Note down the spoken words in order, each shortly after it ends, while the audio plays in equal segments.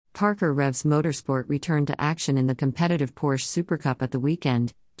Parker Revs Motorsport returned to action in the competitive Porsche Supercup at the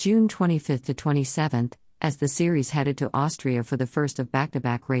weekend, June 25 to 27, as the series headed to Austria for the first of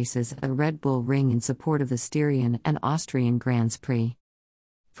back-to-back races at Red Bull Ring in support of the Styrian and Austrian Grands Prix.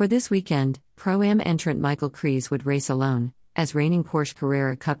 For this weekend, Pro-Am entrant Michael Kries would race alone, as reigning Porsche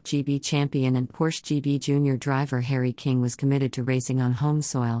Carrera Cup GB champion and Porsche GB Junior driver Harry King was committed to racing on home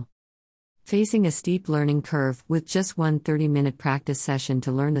soil. Facing a steep learning curve, with just one 30-minute practice session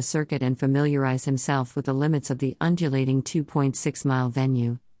to learn the circuit and familiarize himself with the limits of the undulating 2.6-mile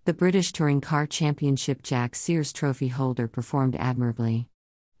venue, the British Touring Car Championship Jack Sears Trophy holder performed admirably.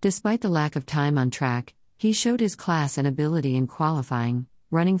 Despite the lack of time on track, he showed his class and ability in qualifying,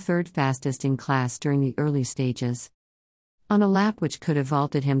 running third fastest in class during the early stages. On a lap which could have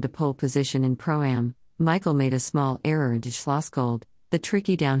vaulted him to pole position in Pro-Am, Michael made a small error into Schlossgold, the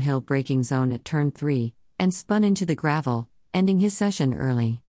tricky downhill braking zone at turn 3, and spun into the gravel, ending his session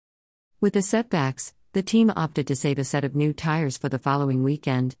early. With the setbacks, the team opted to save a set of new tires for the following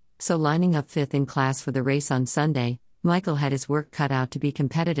weekend, so lining up fifth in class for the race on Sunday, Michael had his work cut out to be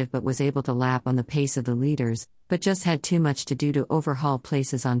competitive but was able to lap on the pace of the leaders, but just had too much to do to overhaul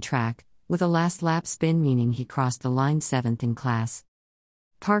places on track, with a last lap spin meaning he crossed the line 7th in class.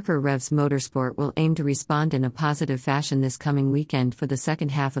 Parker Revs Motorsport will aim to respond in a positive fashion this coming weekend for the second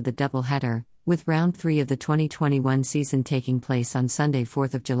half of the doubleheader, with round 3 of the 2021 season taking place on Sunday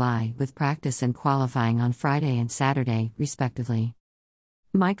 4th of July with practice and qualifying on Friday and Saturday, respectively.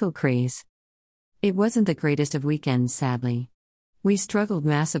 Michael Kries. It wasn't the greatest of weekends, sadly. We struggled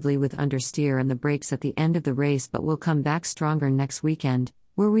massively with understeer and the brakes at the end of the race, but we'll come back stronger next weekend,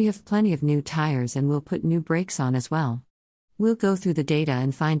 where we have plenty of new tires and we'll put new brakes on as well. We'll go through the data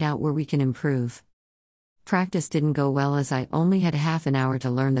and find out where we can improve. Practice didn't go well as I only had half an hour to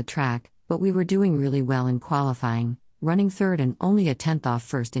learn the track, but we were doing really well in qualifying, running third and only a tenth off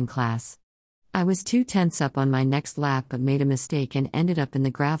first in class. I was 2/10 up on my next lap but made a mistake and ended up in the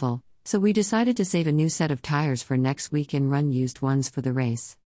gravel, so we decided to save a new set of tires for next week and run used ones for the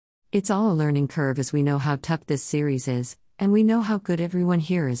race. It's all a learning curve as we know how tough this series is, and we know how good everyone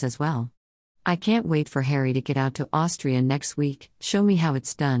here is as well. I can't wait for Harry to get out to Austria next week, show me how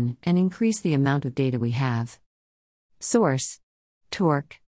it's done, and increase the amount of data we have. Source: Torque.